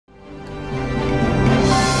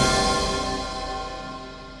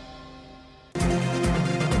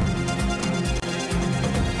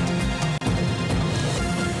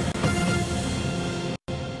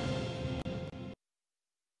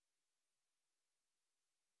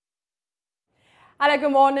Hello,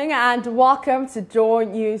 good morning and welcome to Joy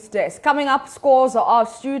News Desk. Coming up, scores of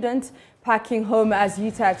students packing home as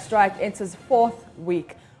UTAG strike enters fourth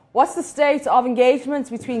week. What's the state of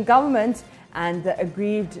engagement between government and the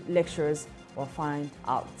aggrieved lecturers? We'll find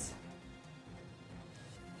out.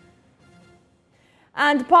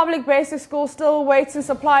 And public basic schools still waiting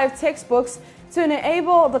supply of textbooks to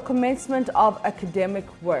enable the commencement of academic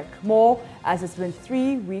work. More as it's been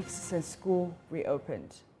 3 weeks since school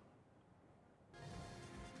reopened.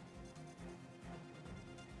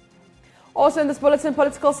 Also in this bulletin,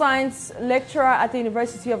 political science lecturer at the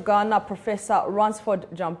University of Ghana, Professor Ransford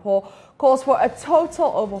Jampo, calls for a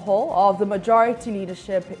total overhaul of the majority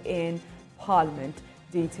leadership in Parliament.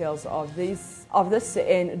 Details of this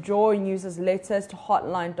in Joy News' latest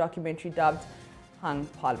hotline documentary dubbed Hang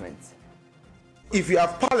Parliament. If you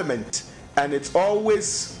have Parliament and it's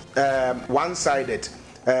always one-sided,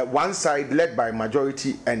 one side led by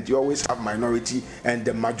majority, and you always have minority, and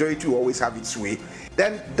the majority will always have its way,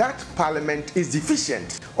 then that Parliament is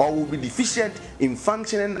deficient or will be deficient in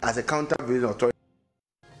functioning as a countervailing authority.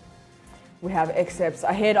 We have excerpts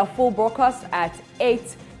ahead of full broadcast at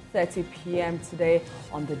 8:30 p.m. today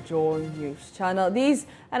on the Joy News channel. These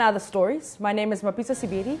and other stories. My name is Mapisa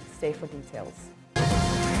Sibiri. Stay for details.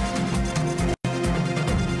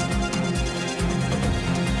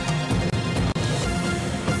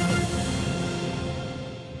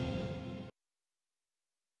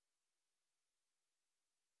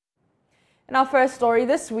 In our first story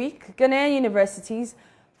this week, Ghanaian universities,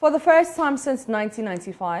 for the first time since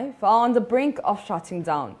 1995, are on the brink of shutting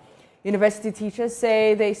down. University teachers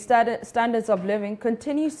say their standards of living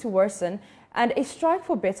continues to worsen, and a strike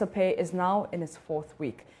for better pay is now in its fourth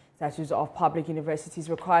week. Statutes of public universities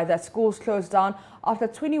require that schools close down after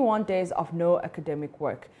 21 days of no academic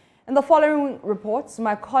work. In the following reports,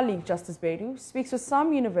 my colleague Justice Bedu speaks with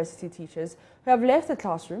some university teachers who have left the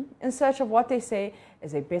classroom in search of what they say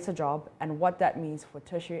is a better job and what that means for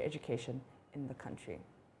tertiary education in the country.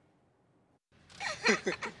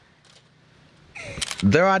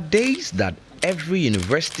 There are days that every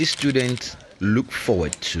university student look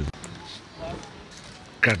forward to.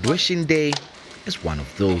 Graduation day is one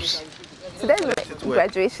of those. Today's my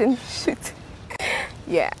graduation shoot.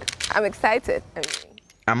 Yeah, I'm excited.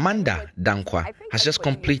 Amanda Dankwa has just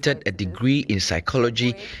completed a degree in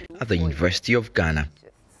psychology at the University of Ghana.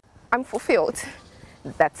 I'm fulfilled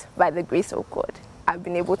that by the grace of God, I've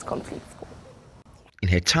been able to complete school. In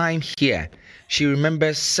her time here, she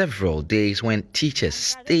remembers several days when teachers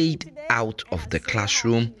stayed out of the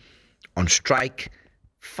classroom on strike,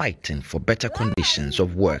 fighting for better conditions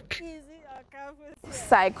of work.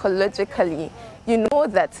 Psychologically, you know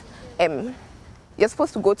that you're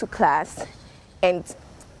supposed to go to class, and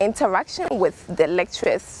interaction with the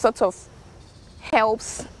lecturers sort of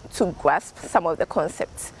helps to grasp some of the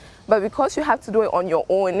concepts. But because you have to do it on your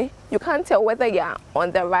own, you can't tell whether you're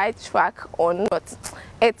on the right track or not.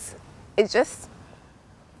 It's just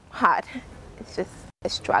hard. It's just a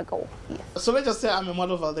struggle. Yes. So let's just say I'm a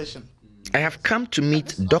model validation. I have come to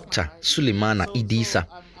meet Dr. Suleimana Idisa.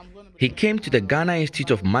 He came to the Ghana Institute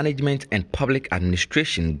of Management and Public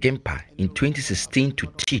Administration, GIMPA, in 2016 to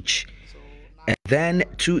teach, and then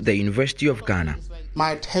to the University of Ghana.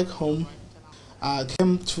 My take home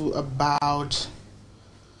came to about,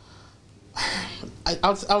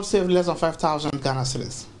 I would say less than 5,000 Ghana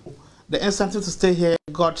cedis. The incentive to stay here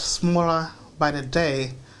got smaller by the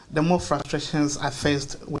day, the more frustrations I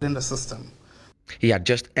faced within the system. He had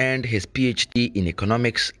just earned his PhD in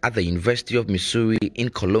economics at the University of Missouri in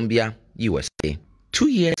Columbia, USA. 2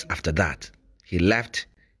 years after that, he left,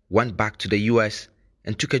 went back to the US,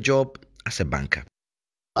 and took a job as a banker.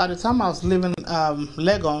 At the time I was living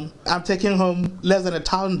Legon, I'm taking home less than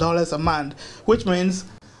 $1,000 a month, which means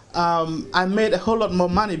I made a whole lot more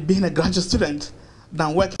money being a graduate student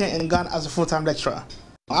than working in Ghana as a full-time lecturer.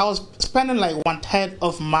 I was spending like 1/3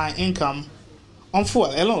 of my income on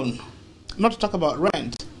fuel alone, not to talk about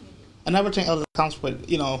rent and everything else that comes with,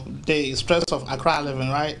 you know, the stress of Accra living,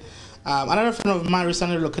 right? Another friend of mine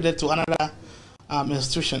recently relocated to another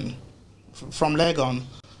institution from Legon,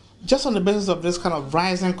 just on the basis of this kind of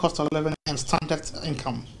rising cost of living and standard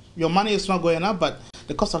income. Your money is not going up, but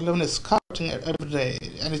the cost of living is skyrocketing every day,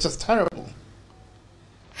 and it's just terrible.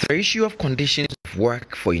 The issue of conditions of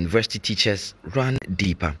work for university teachers ran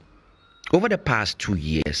deeper. Over the past 2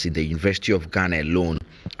 years in the University of Ghana alone,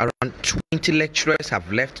 around 20 lecturers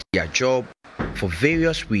have left their job for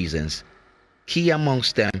various reasons, key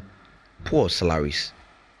amongst them, poor salaries.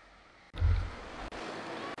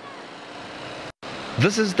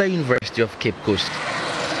 This is the University of Cape Coast,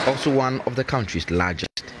 also one of the country's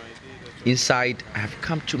largest. Inside, I have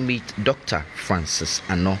come to meet Dr. Francis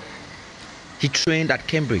Ano. He trained at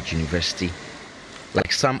Cambridge University.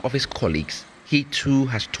 Like some of his colleagues, he too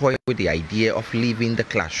has toyed with the idea of leaving the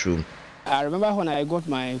classroom. I remember when I got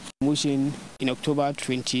my promotion in October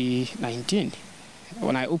 2019,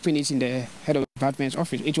 when I opened it in the head of the department's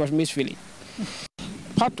office, it was misfilling.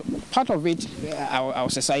 Part of it, I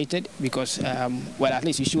was excited because, well, at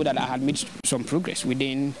least it showed that I had made some progress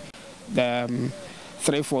within the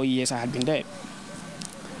 3-4 years I had been there.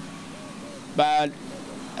 But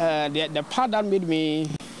the part that made me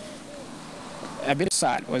a bit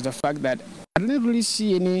sad was the fact that I didn't really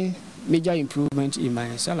see any major improvement in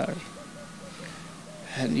my salary.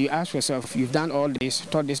 And you ask yourself, you've done all this,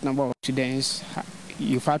 taught this number of students,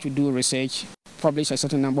 you've had to do research, publish a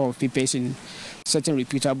certain number of papers in certain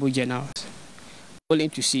reputable journals, only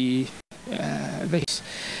to see this.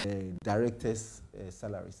 Directors'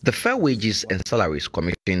 salaries. The Fair Wages and Salaries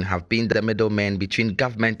Commission have been the middleman between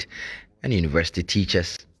government and university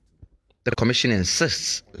teachers. The commission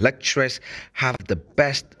insists lecturers have the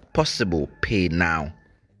best possible pay now.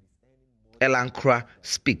 Elankra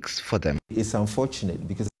speaks for them. It's unfortunate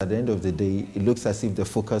because at the end of the day, it looks as if the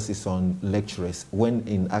focus is on lecturers, when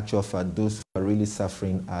in actual fact, those who are really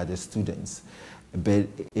suffering are the students. But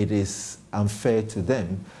it is unfair to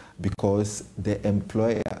them because the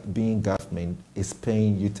employer, being government, is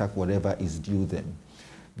paying UTAC whatever is due them.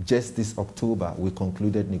 Just this October, we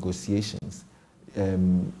concluded negotiations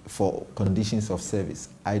for conditions of service.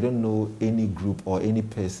 I don't know any group or any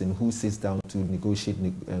person who sits down to negotiate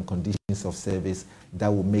conditions of service that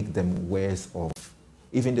will make them worse off.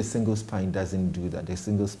 Even the single spine doesn't do that. The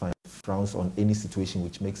single spine frowns on any situation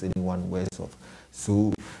which makes anyone worse off.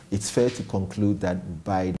 So it's fair to conclude that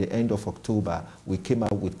by the end of October, we came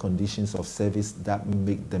up with conditions of service that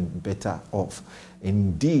make them better off.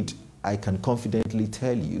 Indeed, I can confidently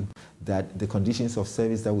tell you that the conditions of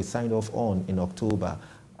service that we signed off on in October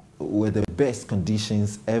were the best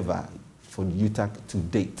conditions ever for UTAC to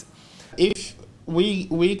date. If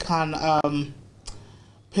we can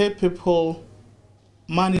pay people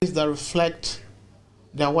monies that reflect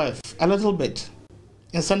their worth a little bit,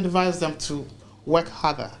 incentivize them to work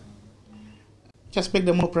harder, just make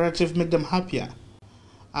them more productive, make them happier,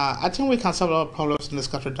 I think we can solve a lot of problems in this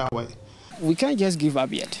country that way. We can't just give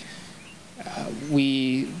up yet.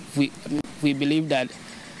 We believe that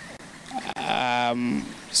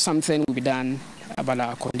something will be done about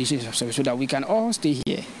our conditions of service so that we can all stay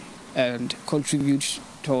here and contribute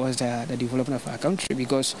towards the development of our country,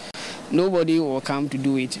 because nobody will come to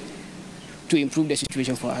do it to improve the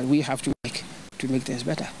situation for us. We have to work to make things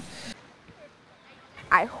better.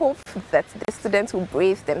 I hope that the students will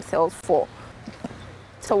brace themselves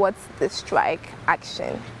towards the strike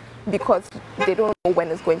action, because they don't know when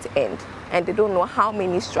it's going to end, and they don't know how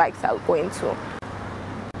many strikes they are going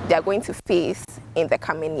to face in the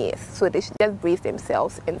coming years. So they should just brace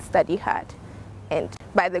themselves and study hard, and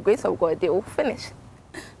by the grace of God, they will finish.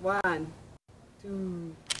 1,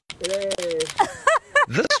 2, 3.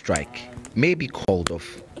 This strike may be called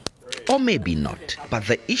off, or maybe not, but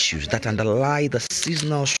the issues that underlie the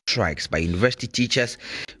seasonal strikes by university teachers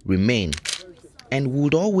remain and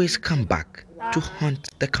would always come back to haunt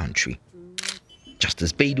the country.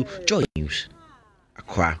 Justice Baidu, Joy News,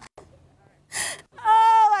 Accra.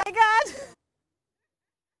 Oh my God!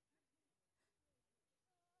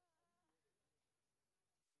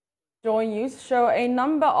 Joy News show a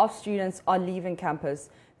number of students are leaving campus.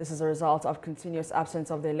 This is a result of continuous absence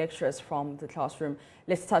of their lecturers from the classroom.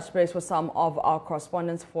 Let's touch base with some of our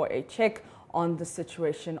correspondents for a check on the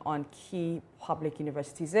situation on key public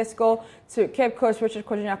universities. Let's go to Cape Coast. Richard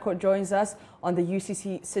Kojinako joins us on the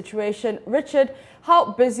UCC situation. Richard,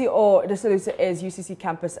 how busy or disillusioned is UCC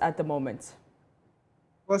campus at the moment?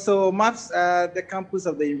 Well, so MAPS, the campus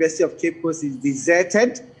of the University of Cape Coast is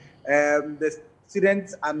deserted. The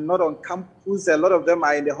students are not on campus. A lot of them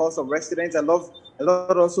are in the halls of residence. A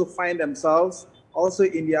lot also find themselves also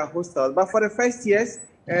in their hostels. But for the first years,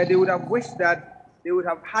 they would have wished that they would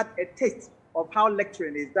have had a taste of how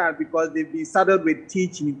lecturing is done, because they've been saddled with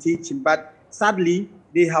teaching. But sadly,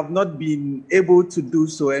 they have not been able to do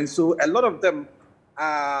so. And so a lot of them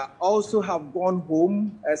also have gone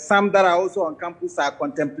home. Some that are also on campus are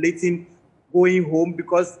contemplating going home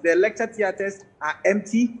because the lecture theatres are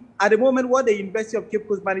empty. At the moment, what the University of Cape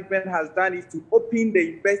Coast management has done is to open the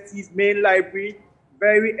university's main library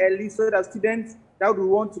very early so that students that would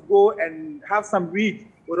want to go and have some read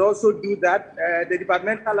would also do that. The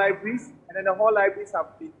departmental libraries and then the whole libraries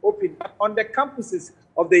have been opened. But on the campuses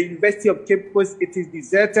of the University of Cape Coast, it is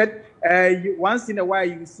deserted. Once in a while,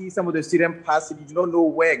 you see some of the students passing. You don't know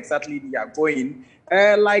where exactly they are going.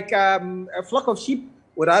 like a flock of sheep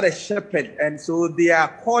without a shepherd. And so they are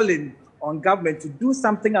calling on government to do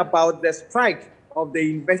something about the strike of the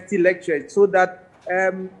university lecturers so that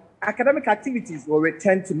academic activities will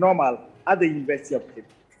return to normal at the University of Cape.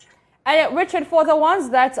 And Richard, for the ones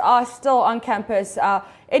that are still on campus,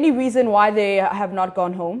 any reason why they have not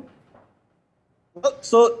gone home? Well,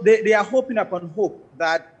 so they are hoping upon hope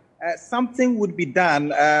that something would be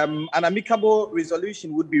done, an amicable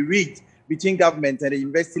resolution would be reached between government and the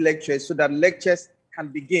university lecturers so that lectures can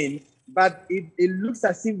begin. But it looks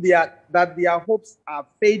as if their hopes are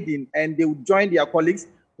fading and they will join their colleagues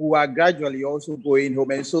who are gradually also going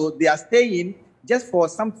home. And so they are staying just for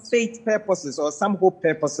some faith purposes or some hope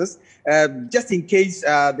purposes, just in case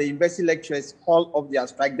the university lecturers call off their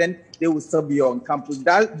strike, then they will still be on campus.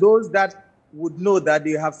 Those that would know that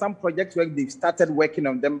they have some project work, they've started working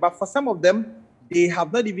on them. But for some of them, they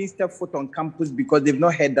have not even stepped foot on campus because they've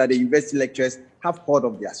not heard that the university lecturers have called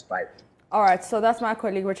off their strike. All right, so that's my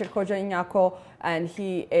colleague Richard Kojo-Nyarko, and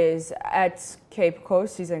he is at Cape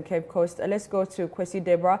Coast. He's in Cape Coast. Let's go to Kwesi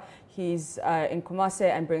Deborah. He's in Kumasi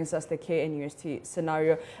and brings us the KNUST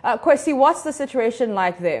scenario. Kwesi, what's the situation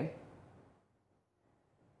like there?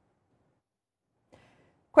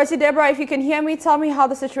 Kwesi Deborah, if you can hear me, tell me how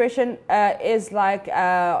the situation is like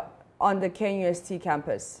on the KNUST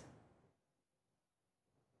campus.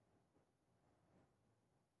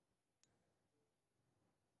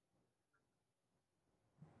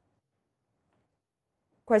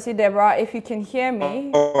 Kwesi Deborah, if you can hear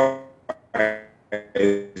me.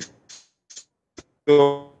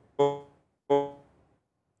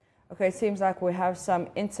 Okay, it seems like we have some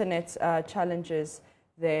internet challenges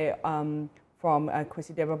there from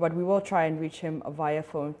Kwesi Deborah, but we will try and reach him via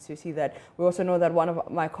phone to see that. We also know that one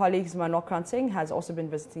of my colleagues, Manok Kansing, has also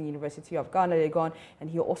been visiting University of Ghana, Legon, and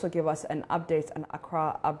he'll also give us an update, an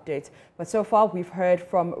Accra update. But so far, we've heard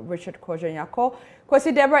from Richard Kojo-Nyarko.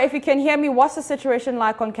 Kwesi Deborah, if you can hear me, what's the situation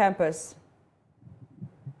like on campus?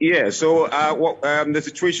 Yeah, so the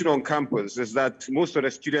situation on campus is that most of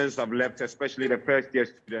the students have left, especially the first-year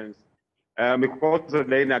students, because of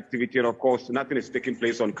the inactivity, and of course, nothing is taking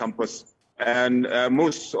place on campus. And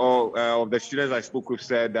most of the students I spoke with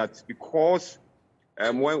said that because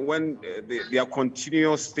when their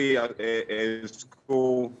continuous stay in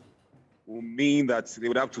school will mean that they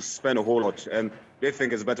would have to spend a whole lot, and they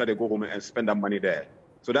think it's better they go home and spend that money there.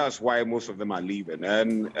 So that's why most of them are leaving.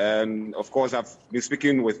 And of course, I've been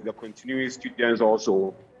speaking with the continuing students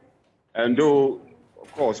also. And though,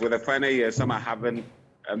 of course, with the final year, some are having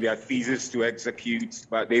their thesis to execute,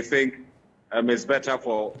 but they think it's better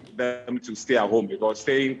for them to stay at home because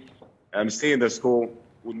staying in the school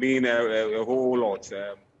would mean a whole lot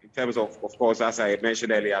in terms of course, as I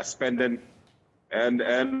mentioned earlier, spending and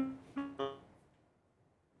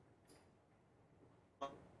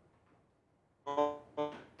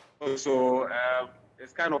so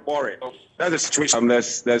it's kind of boring. That's the situation.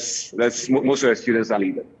 That's most of the students are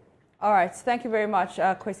leaving. All right, thank you very much,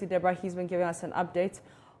 Kwesi Deborah. He's been giving us an update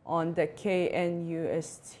on the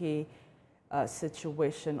KNUST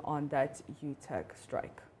situation on that UTech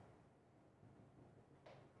strike.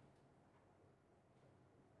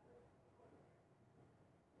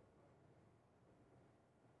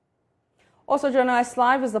 Also joining us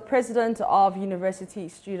live is the president of University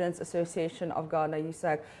Students Association of Ghana,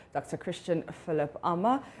 USAG, Dr. Christian Philip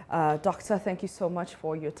Ama. Doctor, thank you so much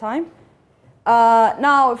for your time.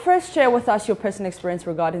 Now, first share with us your personal experience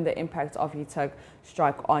regarding the impact of UTech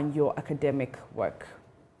strike on your academic work.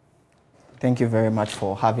 Thank you very much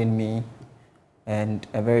for having me, and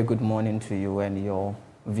a very good morning to you and your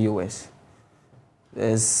viewers.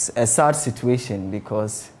 It's a sad situation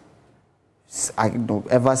because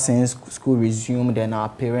ever since school resumed and our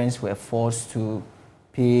parents were forced to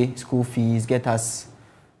pay school fees, get us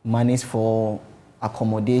monies for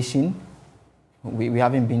accommodation, we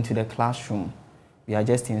haven't been to the classroom. We are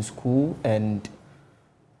just in school and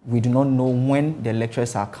we do not know when the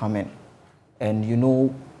lecturers are coming. And you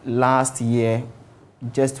know, last year,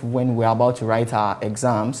 just when we were about to write our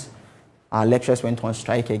exams, our lecturers went on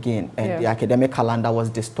strike again, and the academic calendar was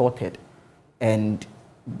distorted. And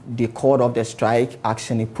they called off the strike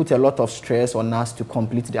action. It put a lot of stress on us to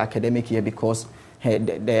complete the academic year because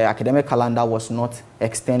the academic calendar was not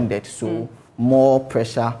extended. So more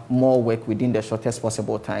pressure, more work within the shortest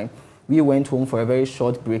possible time. We went home for a very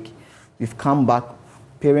short break. We've come back.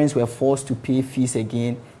 Parents were forced to pay fees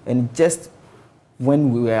again, and just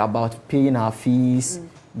when we were about paying our fees,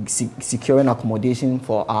 securing accommodation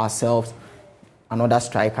for ourselves, another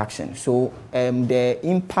strike action. So the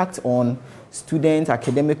impact on student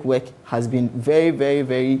academic work has been very, very,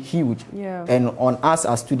 very huge. And on us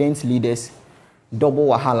as student leaders, double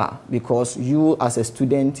wahala, because you as a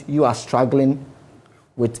student, you are struggling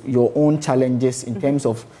with your own challenges in terms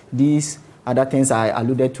of these other things I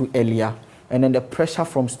alluded to earlier. And then the pressure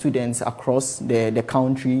from students across the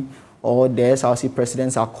country, or the SRC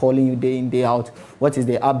presidents are calling you day in, day out. What is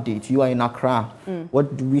the update? You are in Accra.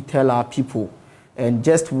 What do we tell our people? And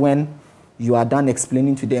just when you are done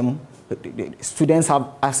explaining to them, the students have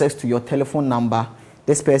access to your telephone number.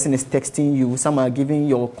 This person is texting you. Some are giving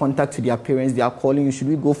your contact to their parents. They are calling you. Should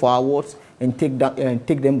we go for awards and take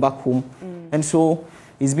them back home? And so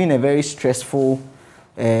it's been a very stressful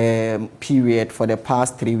period for the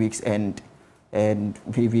past 3 weeks, and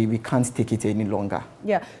we can't take it any longer.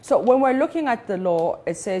 Yeah. So when we're looking at the law,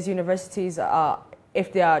 it says universities are,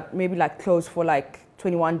 if they are maybe like closed for like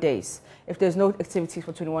 21 days, if there's no activities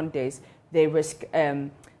for 21 days, they risk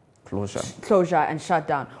closure and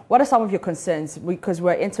shutdown. What are some of your concerns? Because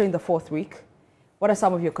we're entering the 4th week. What are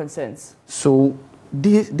some of your concerns? So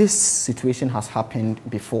this situation has happened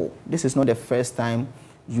before. This is not the first time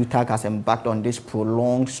UTAG has embarked on this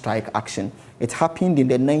prolonged strike action. It happened in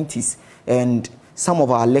the 90s, and some of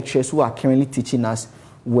our lecturers who are currently teaching us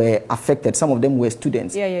were affected. Some of them were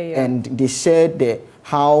students. And they shared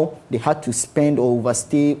how they had to spend or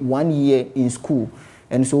overstay 1 year in school.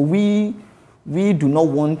 And so we do not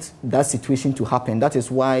want that situation to happen. That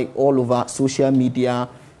is why all over social media,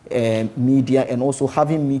 and also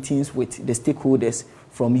having meetings with the stakeholders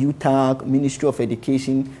from UTAG, Ministry of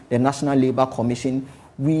Education, the National Labour Commission,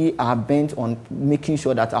 we are bent on making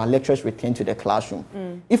sure that our lecturers return to the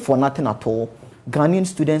classroom. If for nothing at all, Ghanaian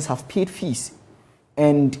students have paid fees,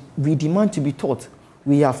 and we demand to be taught.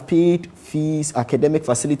 We have paid fees, academic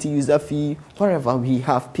facility user fee, wherever we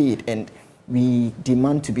have paid, and we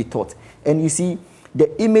demand to be taught. And you see,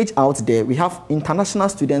 the image out there, we have international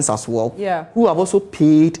students as well, who have also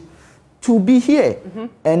paid to be here.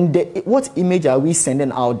 And what image are we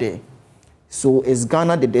sending out there? So is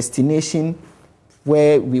Ghana the destination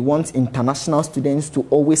where we want international students to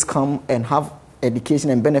always come and have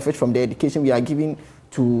education and benefit from the education we are giving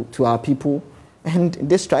to our people? And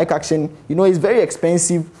this strike action, you know, is very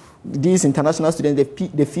expensive. These international students,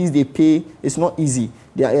 the fees they pay, it's not easy.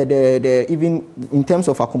 Even in terms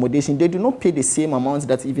of accommodation, they do not pay the same amounts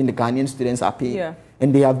that even the Ghanaian students are paying.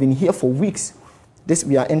 And they have been here for weeks.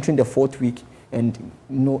 We are entering the 4th week, and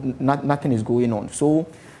nothing is going on. So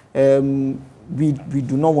we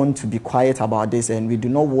do not want to be quiet about this, and we do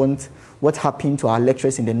not want what happened to our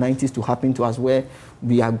lecturers in the 90s to happen to us, where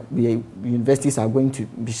universities are going to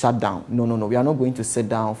be shut down. No. We are not going to sit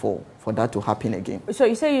down for that to happen again. So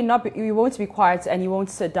you say you won't be quiet and you won't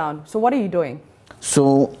sit down. So what are you doing?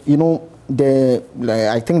 So, you know,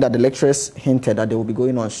 I think that the lecturers hinted that they will be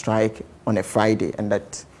going on strike on a Friday, and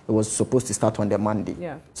that it was supposed to start on the Monday.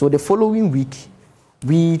 So the following week,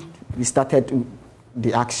 we started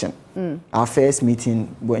the action. Our first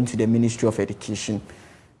meeting went to the Ministry of Education.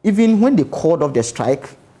 Even when they called off the strike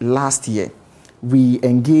last year, we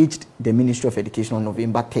engaged the Ministry of Education on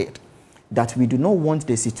November 3rd that we do not want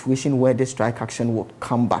the situation where the strike action will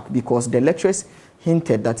come back, because the lecturers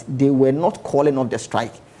hinted that they were not calling off the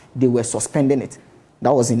strike, they were suspending it.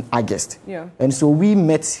 That was in August. And so we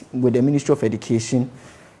met with the Ministry of Education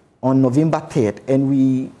on November 3rd, and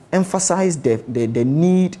we emphasized the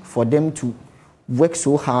need for them to work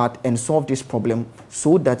so hard and solve this problem,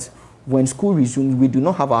 so that when school resumes, we do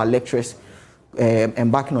not have our lecturers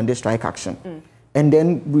embarking on this strike action. And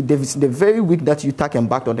then the very week that UTAG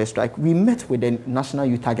embarked on the strike, we met with the national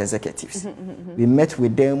UTAG executives. We met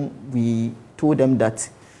with them. We told them that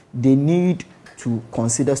they need to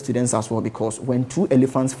consider students as well, because when two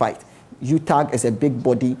elephants fight, UTAG is a big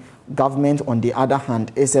body, government on the other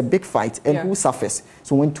hand is a big fight, and who suffers?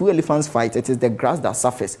 So when two elephants fight, it is the grass that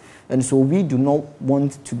suffers. And so we do not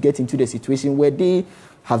want to get into the situation where they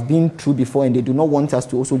have been through before, and they do not want us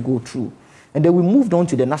to also go through. And then we moved on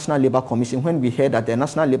to the National Labour Commission when we heard that the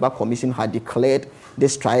National Labour Commission had declared the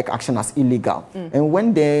strike action as illegal. And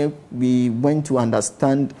when we went to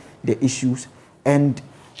understand the issues, and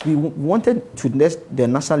we wanted to let the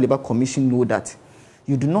National Labour Commission know that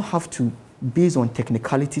you do not have to base on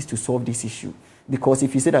technicalities to solve this issue. Because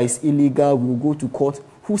if you say that it's illegal, we will go to court,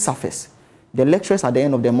 who suffers? The lecturers at the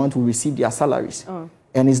end of the month will receive their salaries.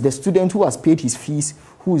 And it's the student who has paid his fees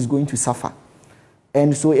who is going to suffer.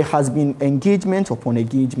 And so it has been engagement upon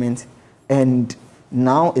engagement, and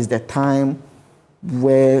now is the time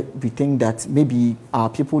where we think that maybe our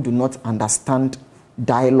people do not understand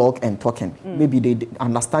dialogue and talking. Maybe they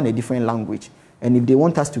understand a different language. And if they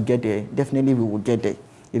want us to get there, definitely we will get there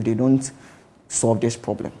if they don't solve this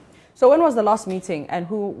problem. So when was the last meeting, and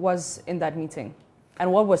who was in that meeting?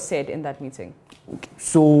 And what was said in that meeting? Okay.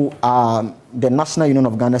 So the National Union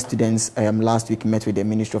of Ghana Students last week met with the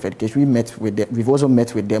Ministry of Education. We've also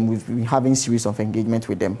met with them. We've been having series of engagement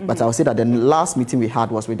with them. But I'll say that the last meeting we had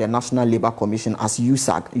was with the National Labour Commission as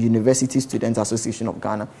USAG, University Students Association of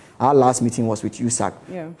Ghana. Our last meeting was with USAG.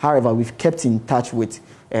 Yeah. However, we've kept in touch with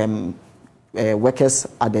workers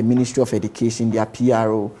at the Ministry of Education, their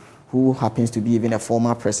PRO, who happens to be even a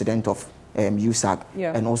former president of USAG,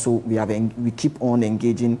 and also we keep on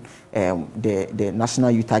engaging the National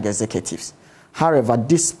UTAG executives. However,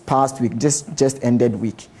 this past week, just ended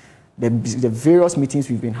week, the various meetings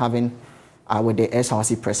we've been having are with the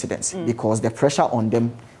SRC presidents because the pressure on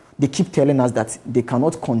them, they keep telling us that they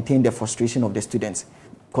cannot contain the frustration of the students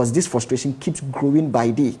because this frustration keeps growing by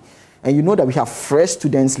day. And you know that we have fresh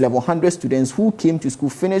students, level 100 students who came to school,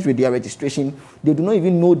 finished with their registration. They do not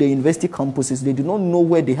even know the university campuses. They do not know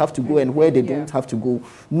where they have to go and where they don't have to go.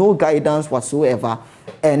 No guidance whatsoever.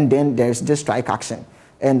 And then there's just strike action.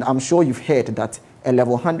 And I'm sure you've heard that a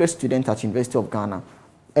level 100 student at University of Ghana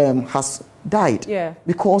has died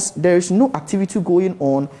because there is no activity going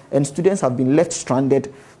on and students have been left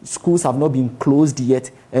stranded. Schools have not been closed yet,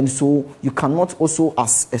 and so you cannot also,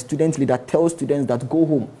 as a student leader, tell students that go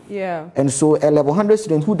home. Yeah. And so a level 100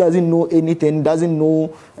 student who doesn't know anything, doesn't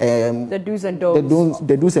know the do's and don'ts,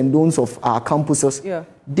 the do's and don'ts of our campuses,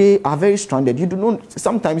 they are very stranded. You do not.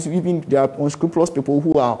 Sometimes even there are unscrupulous people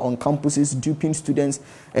who are on campuses duping students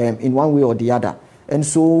in one way or the other. And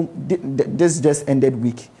so this just ended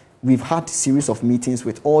week. We've had a series of meetings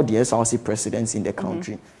with all the SRC presidents in the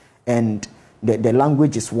country, and the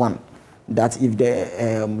language is one, that if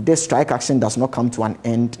this strike action does not come to an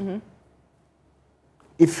end,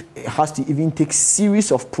 if it has to even take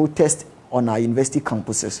series of protests on our university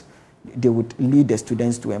campuses, they would lead the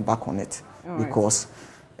students to embark on it because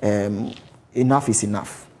enough is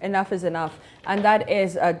enough. Enough is enough. And that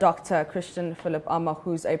is Dr. Christian Philip Ama,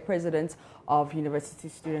 who's a president of University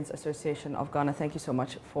Students Association of Ghana. Thank you so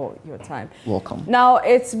much for your time. Welcome. Now,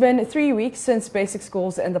 it's been 3 weeks since basic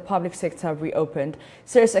schools in the public sector have reopened.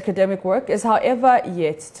 Serious academic work is, however,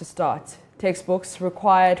 yet to start. Textbooks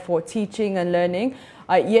required for teaching and learning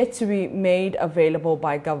are yet to be made available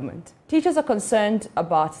by government. Teachers are concerned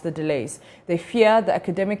about the delays. They fear the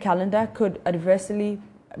academic calendar could adversely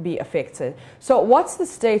be affected. So what's the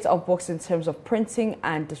state of books in terms of printing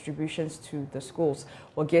and distributions to the schools?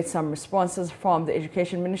 We'll get some responses from the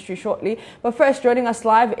Education Ministry shortly. But first, joining us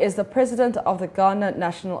live is the president of the Ghana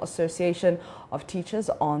National Association of Teachers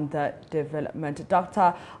on the Development,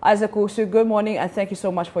 Dr. Isaac Owusu. Good morning and thank you so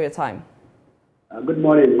much for your time. Good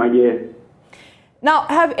morning, my dear. Now,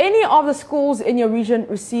 have any of the schools in your region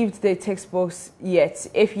received their textbooks yet?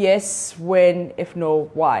 If yes, when? If no,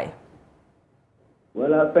 why?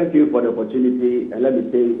 Well, thank you for the opportunity, and let me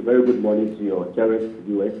say very good morning to your cherished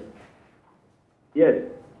viewers. Yes,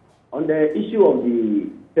 on the issue of the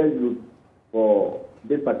textbook for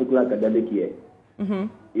this particular academic year,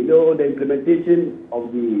 you know, the implementation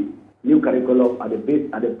of the new curriculum at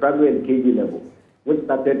the primary and KG level, which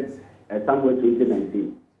started somewhere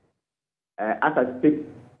 2019. As I speak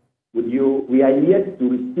with you, we are yet to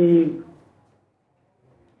receive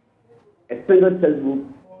a single textbook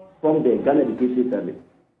from the Ghana Education Service.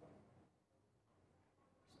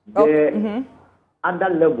 The other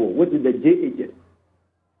level, which is the JHS,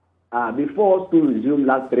 before school resumed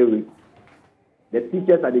last 3 weeks, the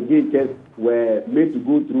teachers at the JHS were made to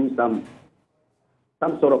go through some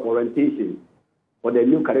sort of orientation for the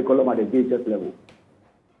new curriculum at the JHS level.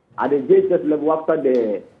 At the JHS level, after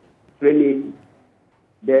the training,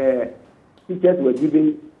 the teachers were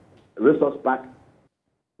given resource pack,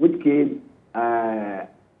 which came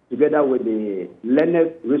together with the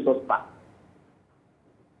learners resource pack.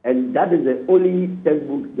 And that is the only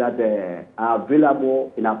textbooks that are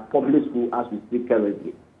available in our public school as we speak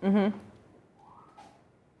currently.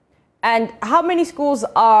 And how many schools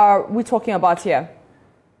are we talking about here?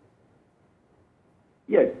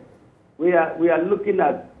 Yes, we are looking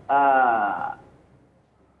at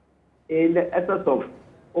in the essence of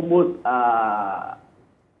almost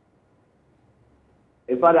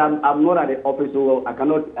in fact, I'm not at the office, so I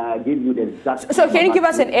cannot give you the exact. So can you give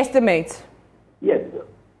us an estimate? Yes.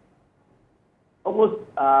 Almost,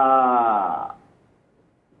 I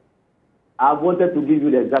wanted to give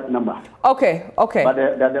you the exact number. Okay, okay. But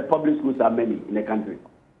the public schools are many in the country.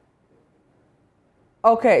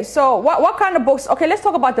 Okay, so what kind of books? Okay, let's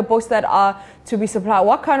talk about the books that are to be supplied.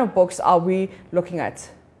 What kind of books are we looking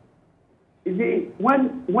at? You see,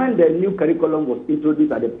 when the new curriculum was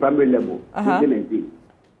introduced at the primary level, 2019,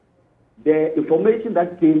 the information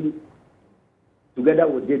that came together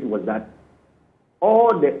with it was that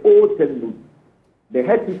all the old textbooks the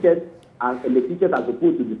head teachers and the teachers are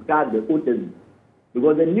supposed to discard the old textbook,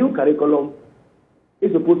 because the new curriculum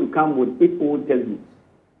is supposed to come with its own textbook.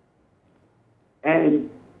 And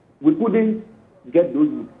we couldn't get those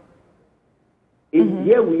books.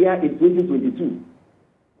 Here we are in 2022.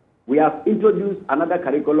 We have introduced another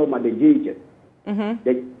curriculum at the JHS.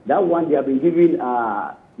 That one they have been giving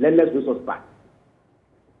Learners Resource Pack.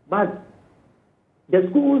 But the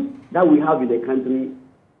schools that we have in the country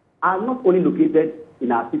are not only located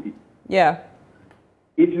in our cities. Yeah.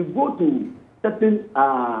 If you go to certain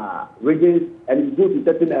regions and you go to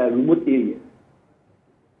certain remote areas,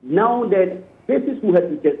 now that basic school head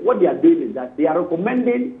teachers, what they are doing is that they are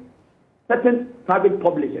recommending certain private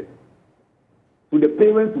publishers to the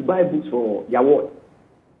parents to buy books for their ward.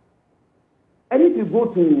 And if you go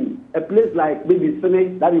to a place like maybe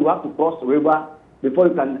Senate, that you have to cross the river before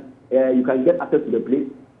you can get access to the place,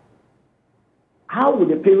 how would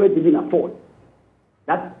the parents even afford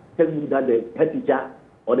that textbook that the head teacher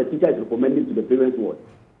or the teacher is recommending to the parents' ward?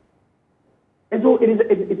 And so it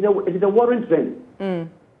is a worrying trend.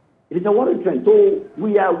 It is a worrying trend. So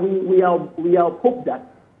we are hope that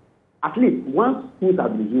at least once schools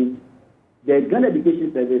have resumed, the Ghana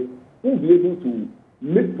Education Service will be able to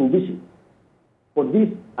make provision for this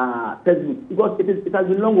textbook, because it has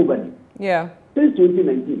been long overdue. Yeah. Since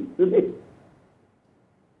 2019.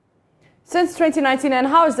 Since 2019, and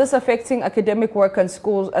how is this affecting academic work and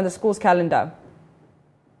schools and the school's calendar?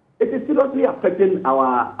 It is seriously affecting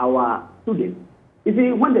our students. You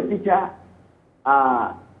see, when the teacher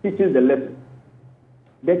teaches the lesson,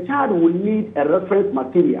 the child will need a reference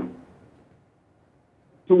material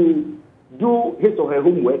to do his or her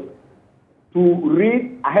homework, to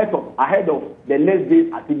read ahead of the next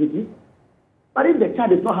day's activity. But if the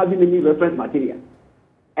child is not having any reference material,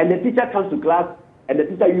 and the teacher comes to class and the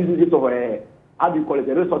teacher uses it over a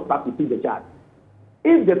resource pack to teach the child,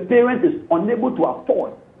 if the parent is unable to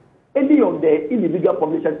afford any of the individual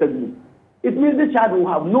publisher textbooks, it means the child will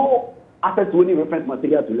have no access to any reference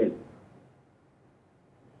material to learn.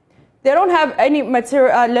 They don't have any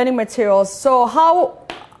learning materials. So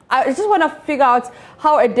I just want to figure out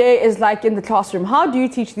how a day is like in the classroom. How do you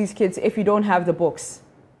teach these kids if you don't have the books?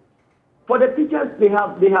 For the teachers, they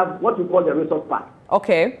have what we call the resource pack.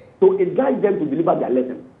 Okay. So it guides them to deliver their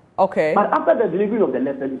lesson. Okay. But after the delivery of the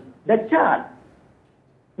lesson, the child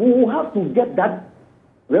will have to get that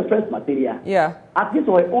reference material at his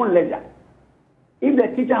or her own leisure. If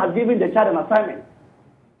the teacher has given the child an assignment,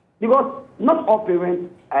 because not all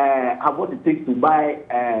parents have what it takes to buy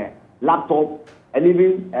a laptop and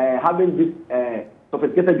even having this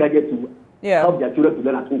sophisticated gadget to help their children to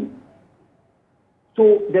learn at home.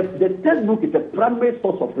 So the textbook is a primary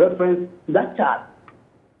source of reference to that child.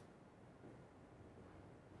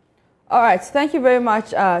 All right. Thank you very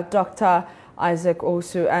much, Dr. Isaac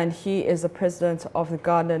Osu, and he is the president of the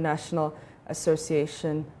Ghana National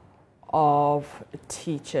Association of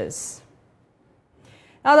Teachers.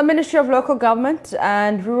 Now, the Ministry of Local Government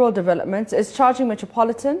and Rural Development is charging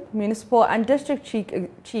metropolitan, municipal and district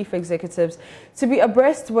chief executives to be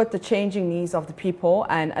abreast with the changing needs of the people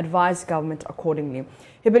and advise government accordingly.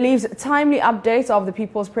 He believes timely updates of the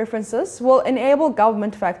people's preferences will enable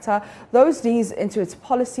government to factor those needs into its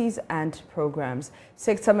policies and programs.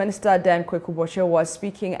 Sector Minister Dan Kweku Botwe was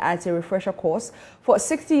speaking at a refresher course for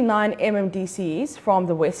 69 MMDCEs from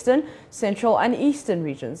the Western, Central and Eastern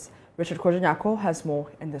regions. Richard Kodonyako has more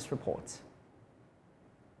in this report.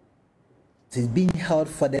 It is being held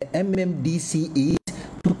for the MMDCEs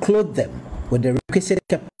to clothe them with the requisite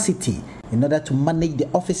capacity in order to manage the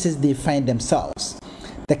offices they find themselves.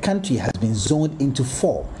 The country has been zoned into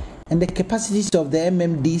 4, and the capacities of the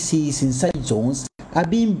MMDCEs in such zones are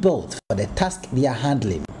being built for the task they are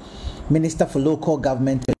handling. Minister for Local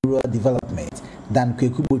Government and Rural Development, Dan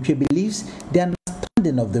Kweku Botwe, believes the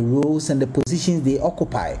understanding of the roles and the positions they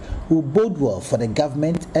occupy will bode well for the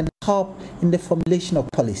government and help in the formulation of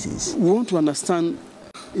policies. We want to understand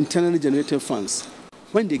internally generated funds.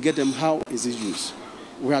 When they get them, how is it used?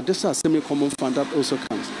 We have this Assembly Common Fund that also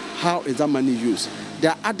comes. How is that money used?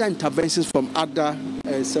 There are other interventions from other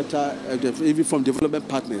sector, even from development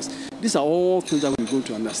partners. These are all things that we're going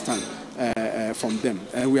to understand from them.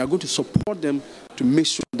 And we are going to support them to make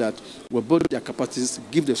sure that we build their capacities,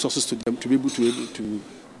 give the resources to them to be able to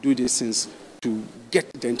do these things, to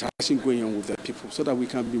get the interaction going on with the people so that we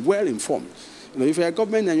can be well informed. You know, if you're a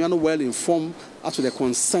government and you're not well informed as to the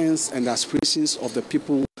concerns and the aspirations of the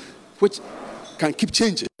people, which can keep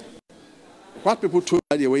changing. What people told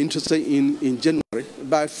that they were interested in January,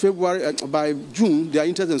 by February, by June, they are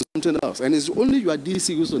interested in something else. And it's only your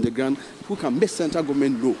DCUs on the ground who can make central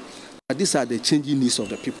government know these are the changing needs of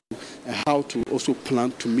the people and how to also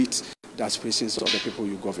plan to meet the aspirations of the people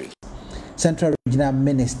you govern. Central Regional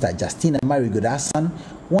Minister Justina Marigold-Hassan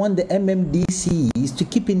warned the MMDCs to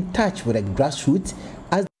keep in touch with the grassroots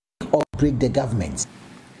as they upgrade the government.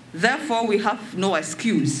 Therefore, we have no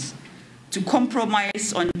excuse to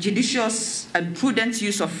compromise on judicious and prudent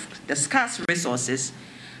use of the scarce resources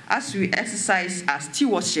as we exercise our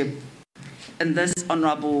stewardship in this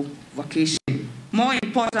honorable vocation. More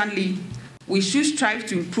importantly, we should strive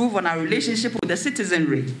to improve on our relationship with the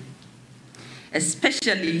citizenry,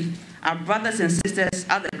 especially our brothers and sisters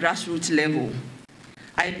at the grassroots level.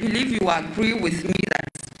 I believe you agree with me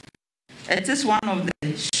that it is one of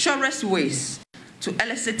the surest ways to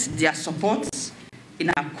elicit their support in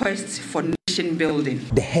our quest for nation building.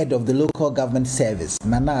 The head of the local government service,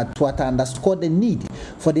 Nana Tuata, underscored the need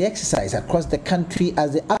for the exercise across the country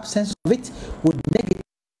as the absence of it would negatively.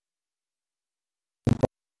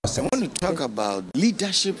 I want to talk about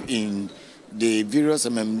leadership in the various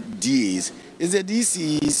MMDAs is the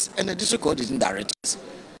DCs and the district coordinating directors.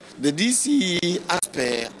 The DC, as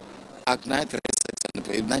per Act 936 and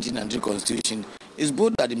the 1990 Constitution, is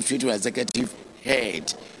both the administrative and executive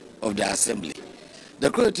head of the assembly.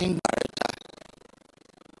 The coordinating director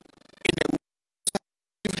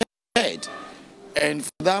is the head, and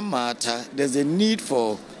for that matter, there's a need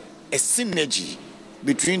for a synergy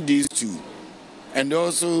between these two, and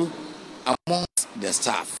also amongst the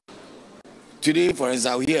staff. Today, for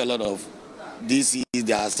instance, we hear a lot of DCs,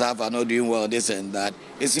 their staff are not doing well, this and that.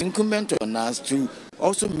 It's incumbent on us to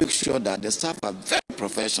also make sure that the staff are very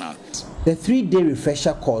professional. The 3-day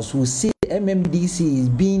refresher course will see the MMDC is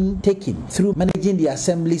being taken through managing the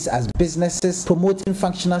assemblies as businesses, promoting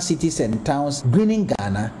functional cities and towns, greening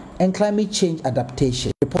Ghana, and climate change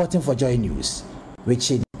adaptation. Reporting for Joy News,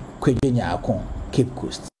 Richard Kwejonya-Akon, Cape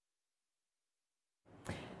Coast.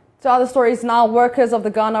 To other stories now, workers of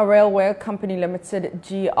the Ghana Railway Company Limited,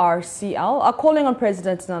 GRCL, are calling on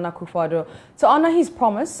President Nana Akufo-Addo to honor his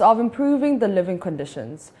promise of improving the living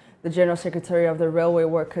conditions. The General Secretary of the Railway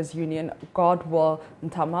Workers Union, Godwill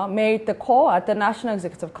Ntama, made the call at the National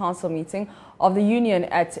Executive Council meeting of the union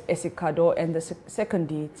at Esikado in the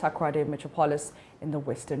Sekondi Takoradi Metropolis in the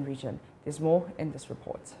Western region. There's more in this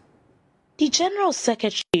report. The General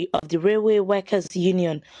Secretary of the Railway Workers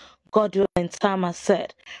Union, Godwill Ntama,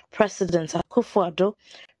 said President Akufo-Addo,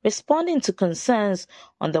 responding to concerns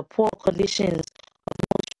on the poor conditions of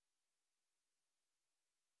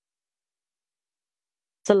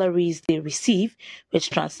salaries they receive, which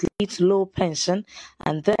translates low pension,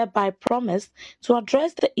 and thereby promised to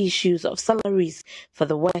address the issues of salaries for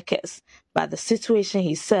the workers. But the situation,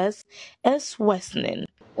 he says, is worsening.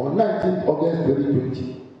 On 19th August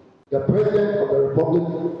 2020, the President of the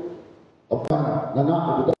Republic of Ghana,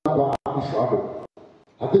 Nana Akufo-Addo,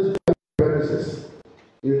 at this premises,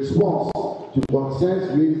 in response to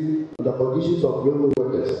concerns raised on the conditions of railway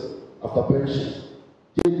workers after pensions,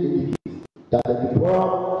 did indicate that the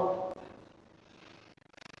deplorable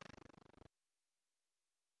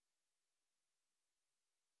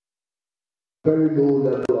very low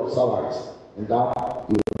level of salaries, and that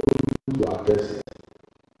we will need to address it.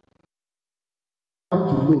 I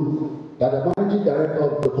want to note that the managing director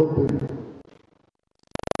of the company,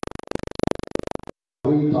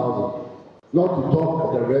 3,000, not to talk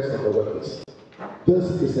of the rest of the workers. This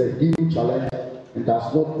is a huge challenge and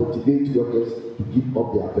does not motivate workers to give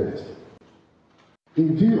up their belt.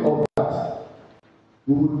 In view of that,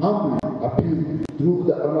 we would humbly appeal through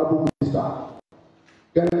the Honorable Minister,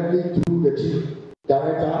 currently through the Chief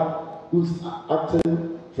Director, who's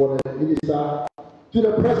acting for the Minister, to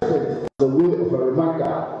the President as a way of a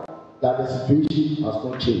reminder that the situation has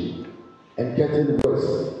not changed and getting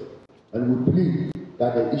worse, and we plead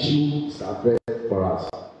that the issue is addressed for us.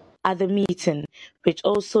 At the meeting, which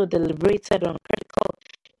also deliberated on critical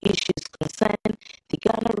issues concerning the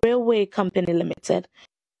Ghana Railway Company Limited,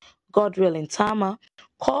 Godwill Ntama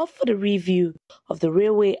called for the review of the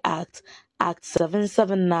Railway Act, Act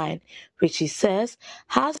 779, which he says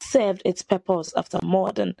has served its purpose after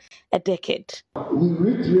more than a decade. We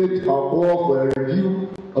reiterate our call for a review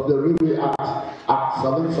of the Railway Act, Act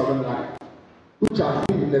 779, which has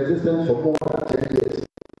been in existence for more than 10 years.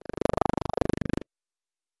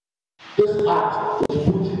 This act was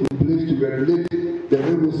put in place to regulate the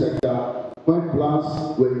railway sector when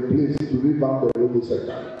plans were in place to revamp the railway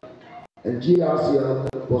sector, and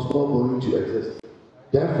GRCL was not going to exist.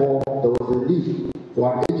 Therefore, there was a need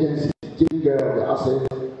for an agency to take care of the assets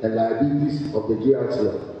and liabilities of the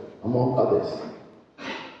GRCL, among others.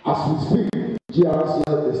 As we speak,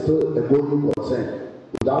 GRCL is still a going concern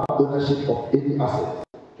without ownership of any asset,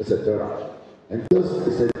 etc. And this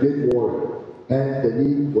is a great worry, and the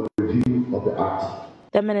need for a review of the Act.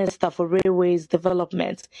 The Minister for Railways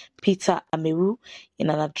Development, Peter Amewu, in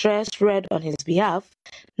an address read on his behalf,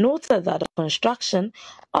 noted that the construction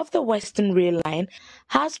of the Western Rail Line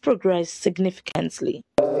has progressed significantly.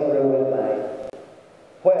 Western Railway Line,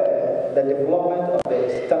 where the development of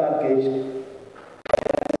the standard gauge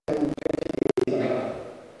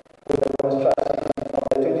with the construction of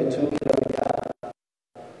the 22-kilometer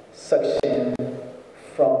section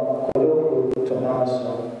from Kodoko to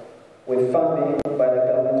Manso, with funding by the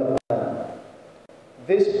government of Ghana.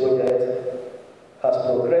 This project has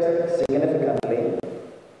progressed significantly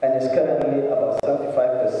and is currently about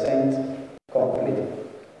 75% complete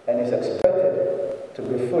and is expected to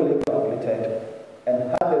be fully completed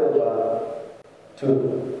and handed over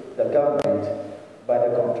to the government by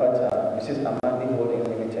the contractor, Mrs. Amandi Holding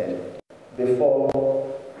Limited,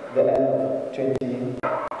 before the end of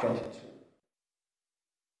 2022.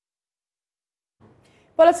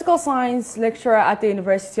 Political science lecturer at the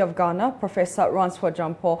University of Ghana, Professor Ransford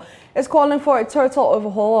Jampo, is calling for a total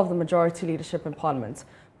overhaul of the majority leadership in Parliament.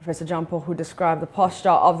 Professor Jampo, who described the posture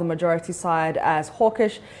of the majority side as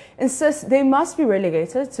hawkish, insists they must be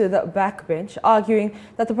relegated to the backbench, arguing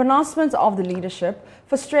that the pronouncement of the leadership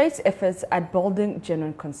frustrates efforts at building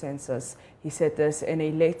genuine consensus. He said this in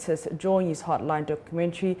a latest Joy News Hotline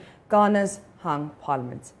documentary, Ghana's Hung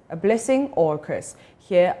Parliament, a blessing or a curse.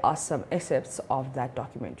 Here are some excerpts of that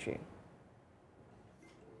documentary.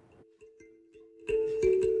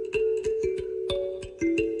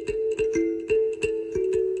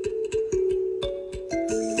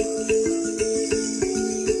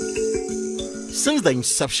 Since the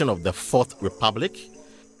inception of the Fourth Republic,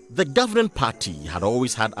 the governing party had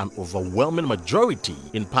always had an overwhelming majority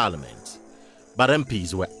in Parliament, but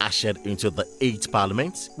MPs were ushered into the 8th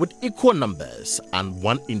Parliament with equal numbers and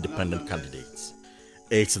one independent candidate.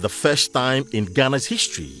 It's the first time in Ghana's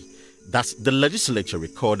history that the legislature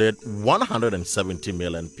recorded 170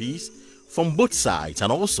 male MPs from both sides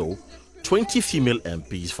and also 20 female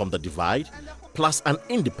MPs from the divide, plus an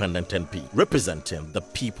independent MP representing the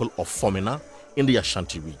people of Fomena in the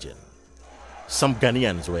Ashanti region. Some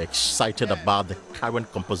Ghanaians were excited about the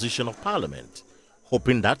current composition of Parliament,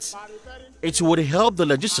 hoping that it would help the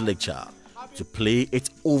legislature to play its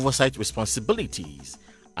oversight responsibilities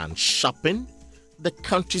and sharpen the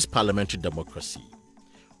country's parliamentary democracy.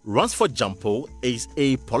 Ransford Jampo is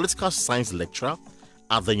a political science lecturer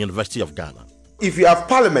at the University of Ghana. If you have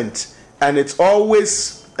Parliament and it's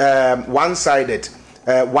always one-sided,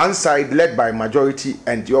 one side led by majority,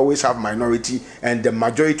 and you always have minority, and the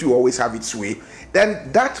majority will always have its way,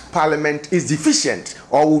 then that Parliament is deficient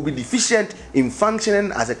or will be deficient in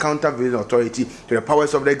functioning as a countervailing authority to the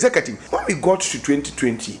powers of the executive. When we got to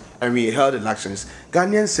 2020 and we held elections,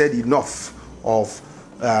 Ghanaians said enough of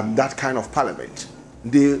that kind of Parliament.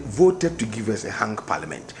 They voted to give us a hung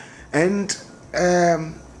Parliament. And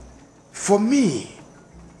for me,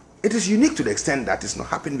 it is unique to the extent that it's not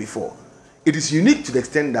happened before. It is unique to the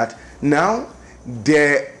extent that now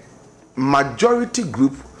the majority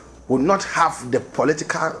group will not have the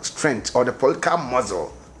political strength or the political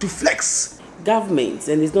muscle to flex. Governments,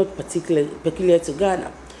 and it's not peculiar to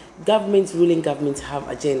Ghana, governments, ruling governments have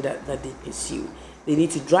agenda that they pursue. They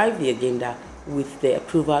need to drive the agenda with the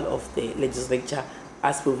approval of the legislature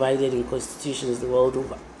as provided in constitutions the world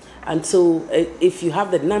over. And so if you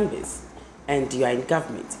have the numbers and you are in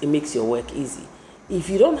government, it makes your work easy. If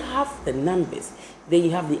you don't have the numbers, then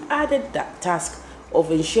you have the added task of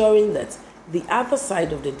ensuring that the other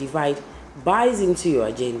side of the divide buys into your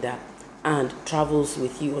agenda and travels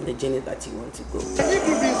with you on the journey that you want to go.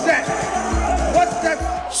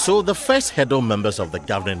 So the first hurdle members of the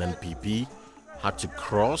governing NPP had to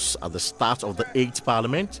cross at the start of the 8th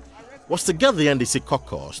Parliament was to get the NDC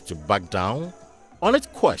caucus to back down on its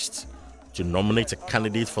quest to nominate a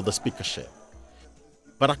candidate for the speakership.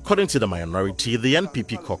 But according to the minority, the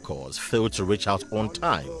NPP caucus failed to reach out on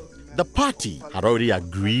time. The party had already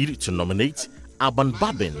agreed to nominate Alban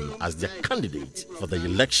Babin as their candidate for the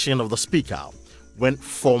election of the Speaker when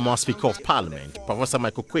former Speaker of Parliament, Professor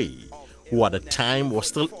Michael Quay, who at the time was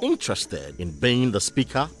still interested in being the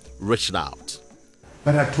Speaker, reached out.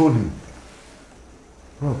 But I told him,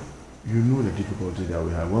 Prof, you know the difficulty that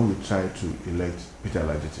we have when we try to elect Peter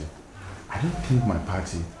Lajiti. I don't think my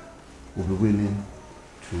party will be willing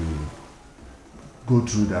to go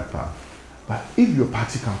through that path. But if your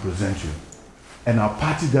party can present you, and our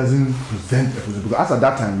party doesn't present a position, because as at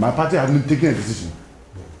that time, my party hadn't taken a decision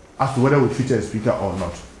as to whether we feature a speaker or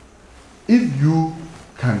not. If you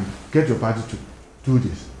can get your party to do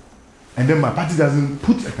this, and then my party doesn't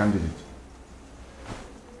put a candidate,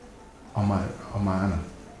 on my honor,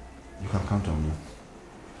 you can count on me.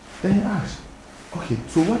 Then he asked, okay,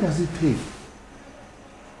 so what does it take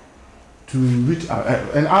to reach out?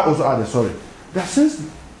 And I also added, sorry, that since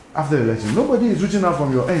after the election, nobody is reaching out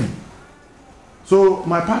from your end. So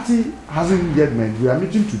my party hasn't yet met. We are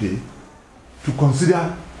meeting today to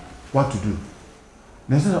consider what to do.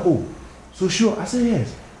 And I said, oh, so sure. I said,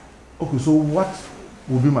 yes. Okay, so what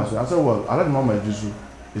will be my solution? I said, well, Alhaji Muhammad Idrisu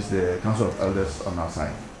is the Council of Elders on our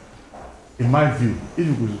side. In my view, if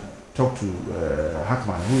you could talk to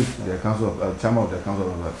Hackman, who is the chairman of the Council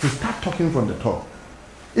of Elders, to start talking from the top.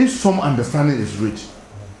 If some understanding is reached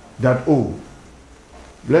that, oh,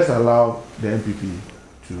 let's allow the NPP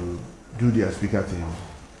to do their speaker thing,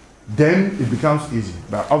 then it becomes easy.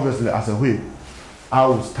 But obviously, as a whole, I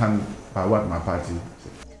will stand by what my party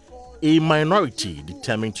said. A minority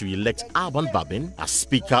determined to elect Alban Babin as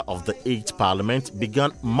Speaker of the 8th Parliament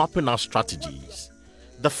began mapping out strategies.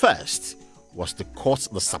 The first was to court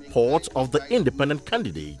the support of the independent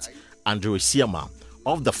candidate, Andrew Isiama,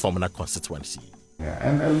 of the Fomena constituency. Yeah,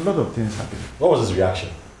 and a lot of things happened. What was his reaction?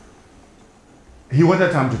 He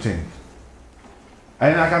wanted time to think.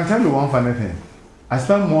 And I can tell you one funny thing. I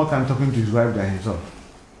spent more time talking to his wife than himself.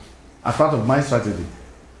 As part of my strategy.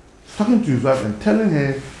 Talking to his wife and telling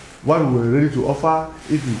her what we were ready to offer,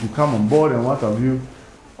 if he could come on board and what have you,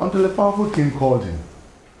 until a powerful king called him.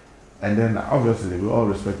 And then obviously we all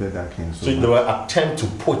respected that king. So there were attempts to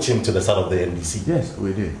push him to the side of the NDC? Yes,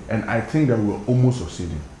 we did. And I think that we were almost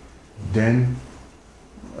succeeding. Then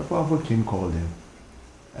a powerful king called him.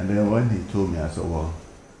 And then when he told me, I said, well,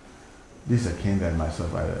 this is a king that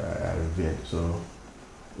myself I revered, so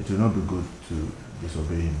it will not be good to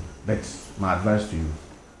disobey him. But my advice to you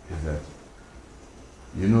is that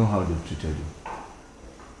you know how they've treated you.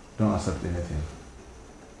 Don't accept anything.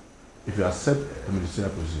 If you accept a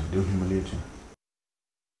ministerial position, they'll humiliate you.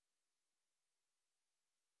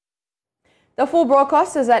 The full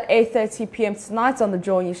broadcast is at 8:30 p.m. tonight on the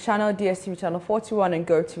Joy News channel, DSTV channel 41 and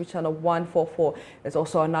GoTV channel 144. It's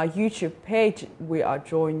also on our YouTube page. We are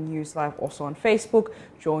Joy News Live, also on Facebook,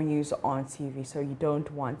 Joy News on TV, so you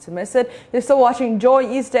don't want to miss it. You're still watching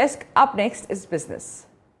Joy East Desk. Up next is business.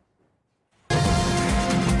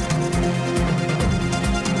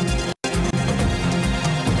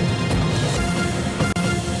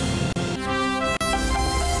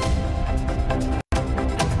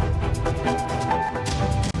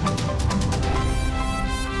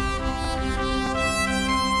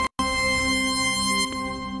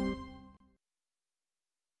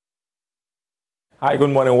 Hi,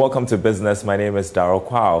 good morning. Welcome to Business. My name is Darryl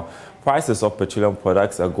Kwao. Prices of petroleum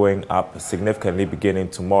products are going up significantly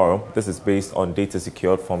beginning tomorrow. This is based on data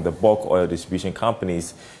secured from the bulk oil distribution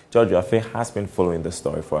companies. George Rafe has been following the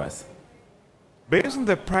story for us. Based on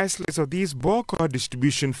the price list of these bulk oil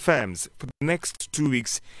distribution firms, for the next 2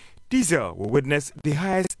 weeks, diesel will witness the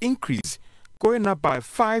highest increase, going up by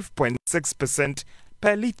 5.6%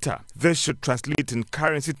 per litre. This should translate in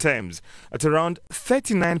currency terms at around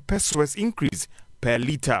 39 pesos increase per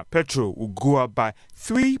litre. Petrol will go up by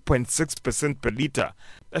 3.6% per litre.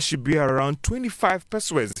 That should be around 25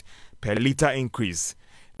 pesos per litre increase.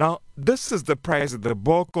 Now, this is the price that the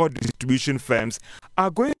bulk oil distribution firms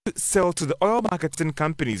are going to sell to the oil marketing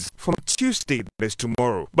companies from Tuesday, that is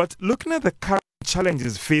tomorrow. But looking at the current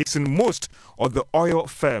challenges facing most of the oil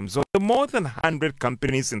firms, or the more than 100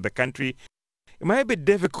 companies in the country, it might be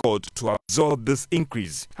difficult to absorb this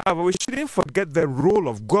increase. However, we shouldn't forget the role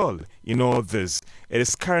of gold in all this. It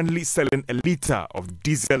is currently selling a litre of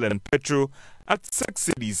diesel and petrol at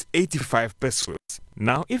 85 pesos.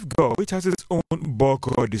 Now, if GOIL, which has its own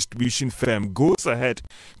bulk oil distribution firm, goes ahead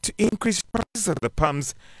to increase prices at the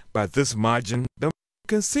pumps by this margin, then we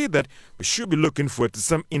can say that we should be looking forward to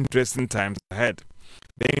some interesting times ahead.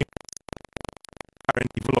 The current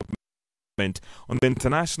development on the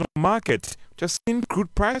international market, just seen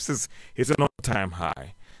crude prices is an all-time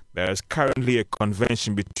high. There is currently a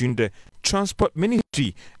convention between the Transport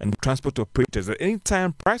Ministry and transport operators that any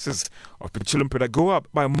time prices of petroleum products go up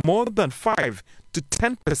by more than 5 to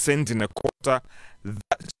 10% in a quarter,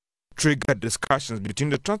 that triggered discussions between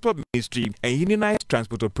the Transport Ministry and unionized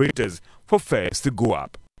transport operators for fares to go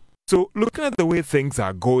up. So, looking at the way things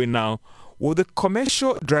are going now, will the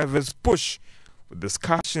commercial drivers push with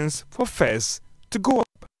discussions for fares to go up?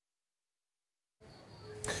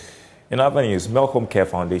 In other news, Melcom Care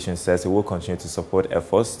Foundation says it will continue to support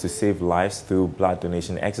efforts to save lives through blood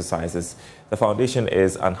donation exercises. The foundation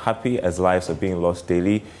is unhappy as lives are being lost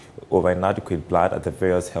daily over inadequate blood at the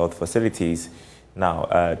various health facilities.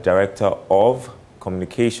 Now, Director of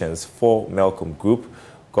Communications for Melcom Group,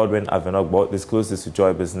 Godwin Avenogbo, disclosed this to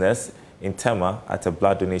Joy Business. in Tema at a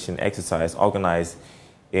blood donation exercise organized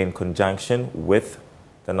in conjunction with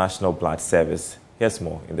the National Blood Service. Here's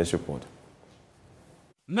more in this report.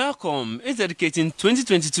 Melcom is dedicating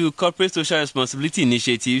 2022 corporate social responsibility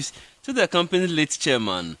initiatives to the company's late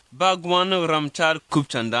chairman, Bhagwan Ramchand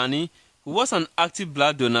Khubchandani, who was an active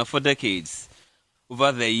blood donor for decades.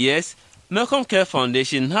 Over the years, Melcom Care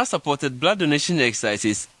Foundation has supported blood donation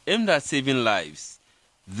exercises aimed at saving lives.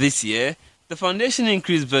 This year, the foundation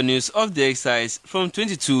increased venues of the exercise from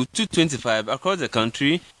 22 to 25 across the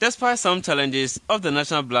country, despite some challenges of the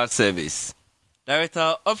National Blood Service.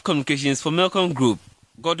 Director of Communications for Melcom Group,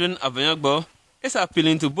 Godwin Abanyagbo, is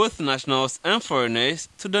appealing to both nationals and foreigners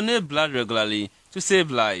to donate blood regularly to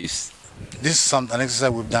save lives. This is an exercise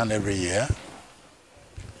we've done every year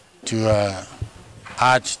to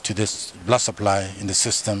add to this blood supply in the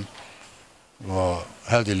system for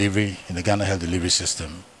health delivery, in the Ghana health delivery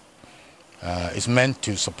system. It's meant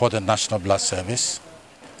to support the National Blood Service.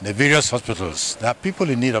 The various hospitals, there are people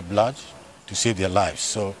in need of blood to save their lives.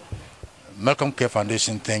 So Melcom Care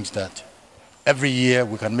Foundation thinks that every year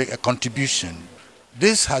we can make a contribution.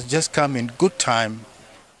 This has just come in good time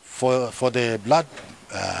for the blood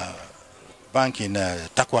bank in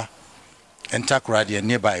Takwa and Takoradi and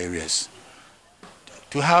nearby areas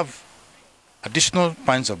to have additional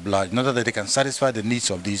pints of blood in order that they can satisfy the needs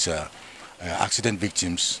of these accident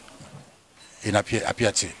victims in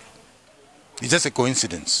Apiati. It's just a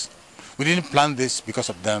coincidence. We didn't plan this because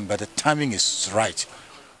of them, but the timing is right.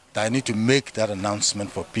 That I need to make that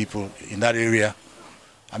announcement for people in that area.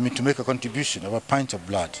 I mean, to make a contribution of a pint of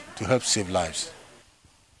blood to help save lives.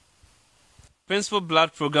 Principal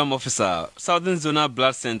Blood Program Officer, Southern Zonal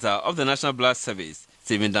Blood Center of the National Blood Service,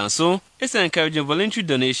 Stephen Danso, is encouraging voluntary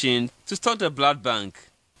donation to stock the blood bank.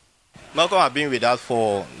 Melcom have been with us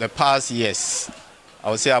for the past years.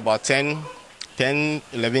 I would say about 10,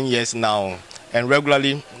 11 years now. And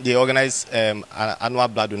regularly, they organize annual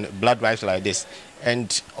blood drives like this.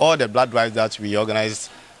 And all the blood drives that we organize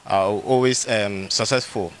are always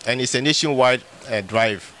successful. And it's a nationwide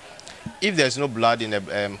drive. If there's no blood in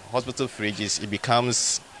the hospital fridges, it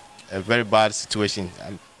becomes a very bad situation.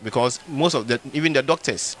 Because most of even the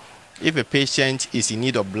doctors, if a patient is in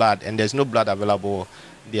need of blood and there's no blood available,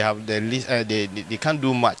 they can't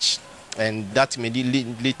do much. And that may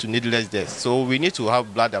lead to needless deaths. So we need to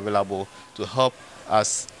have blood available to help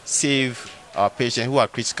us save our patients who are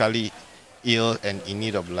critically ill and in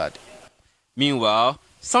need of blood. Meanwhile,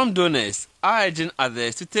 some donors are urging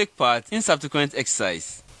others to take part in subsequent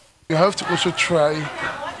exercise. You have to also try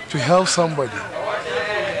to help somebody,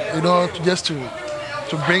 just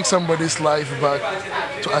to bring somebody's life back,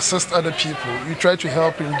 to assist other people. You try to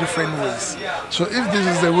help in different ways. So if this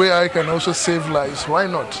is the way I can also save lives, why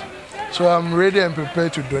not? So I'm ready and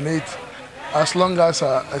prepared to donate as long as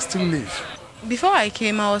I still live. Before I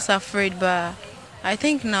came, I was afraid, but I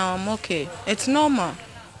think now I'm okay. It's normal.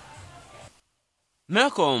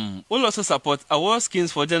 Melcom will also support award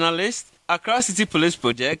schemes for journalists, Accra City Police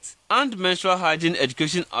Project, and menstrual hygiene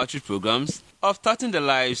education outreach programs of Touching the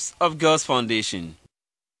Lives of Girls Foundation.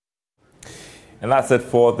 And that's it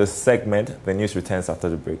for this segment. The news returns after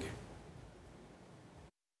the break.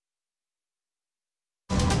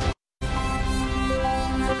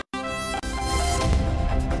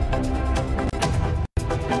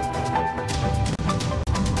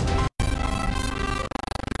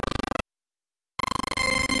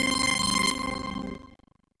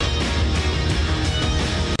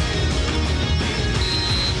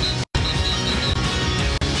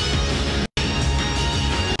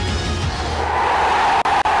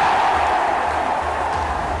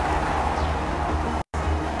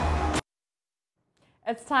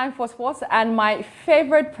 It's time for sports, and my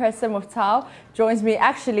favorite person with Tao joins me.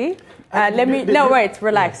 Actually,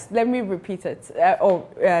 relax. Let me repeat it.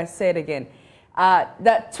 Say it again.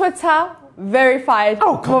 The Twitter verified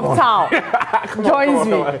Tao joins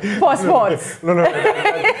me for sports. No.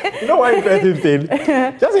 You know what interesting thing?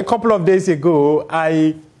 Just a couple of days ago,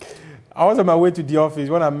 I was on my way to the office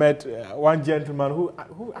when I met one gentleman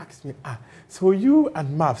who asked me, so you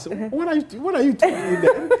and Maps, what are you doing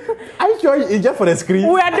there? Are you sure it's just for the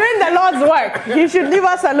screen? We are doing the Lord's work. You should leave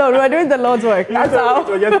us alone. We are doing the Lord's work. That's all.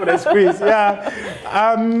 Just for the screens, yeah.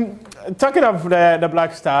 Talking of the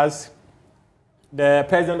Black Stars, the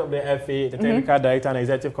president of the FA, the technical director and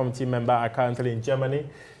executive committee member are currently in Germany.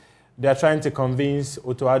 They are trying to convince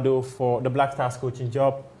Otto Addo for the Black Stars coaching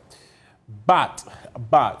job. But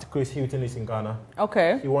Chris Hughton is in Ghana.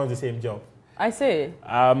 Okay. He wants the same job. I see.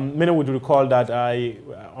 Many would recall that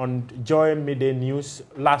on Joy Midday News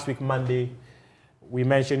last week, Monday, we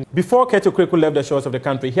mentioned before Keto Kriku left the shores of the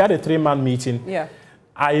country, he had a 3-man meeting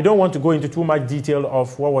I don't want to go into too much detail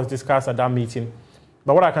of what was discussed at that meeting,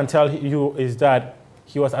 but what I can tell you is that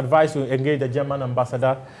he was advised to engage the German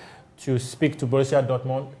ambassador to speak to Borussia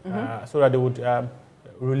Dortmund so that they would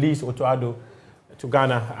release Otto Addo to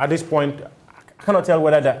Ghana. At this point, I cannot tell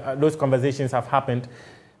whether those conversations have happened,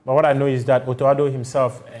 but what I know is that Otto Addo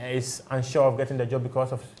himself is unsure of getting the job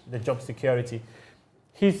because of the job security.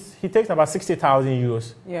 He takes about 60,000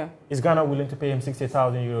 euros. Yeah. Is Ghana willing to pay him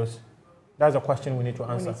 60,000 euros? That's a question we need to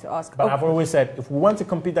answer. We need to ask. But I've always said, if we want to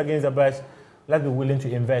compete against the best, let's be willing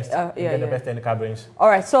to invest and get the best technical brains. All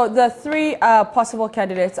right, so the three possible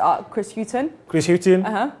candidates are Chris Hughton,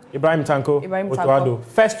 Ibrahim Tanko, Otto Addo.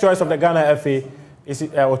 First choice of the Ghana FA is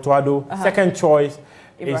Otto Addo. Second choice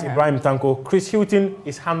is Ibrahim Tanko. Chris Hughton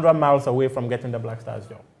is 100 miles away from getting the Black Stars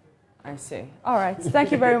job. I see. All right.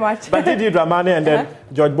 Thank you very much. But Didi Dramani and then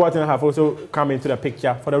George Borton have also come into the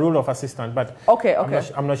picture for the role of assistant. But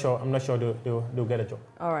I'm not sure they'll get a job.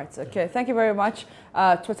 All right. Okay. Thank you very much,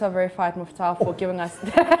 Twitter verified Muftar, for giving us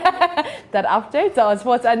that update on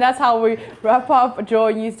sports. And that's how we wrap up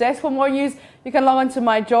Joy News Desk. For more news, you can log on to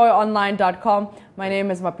myjoyonline.com. My name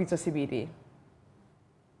is Mapito CBD.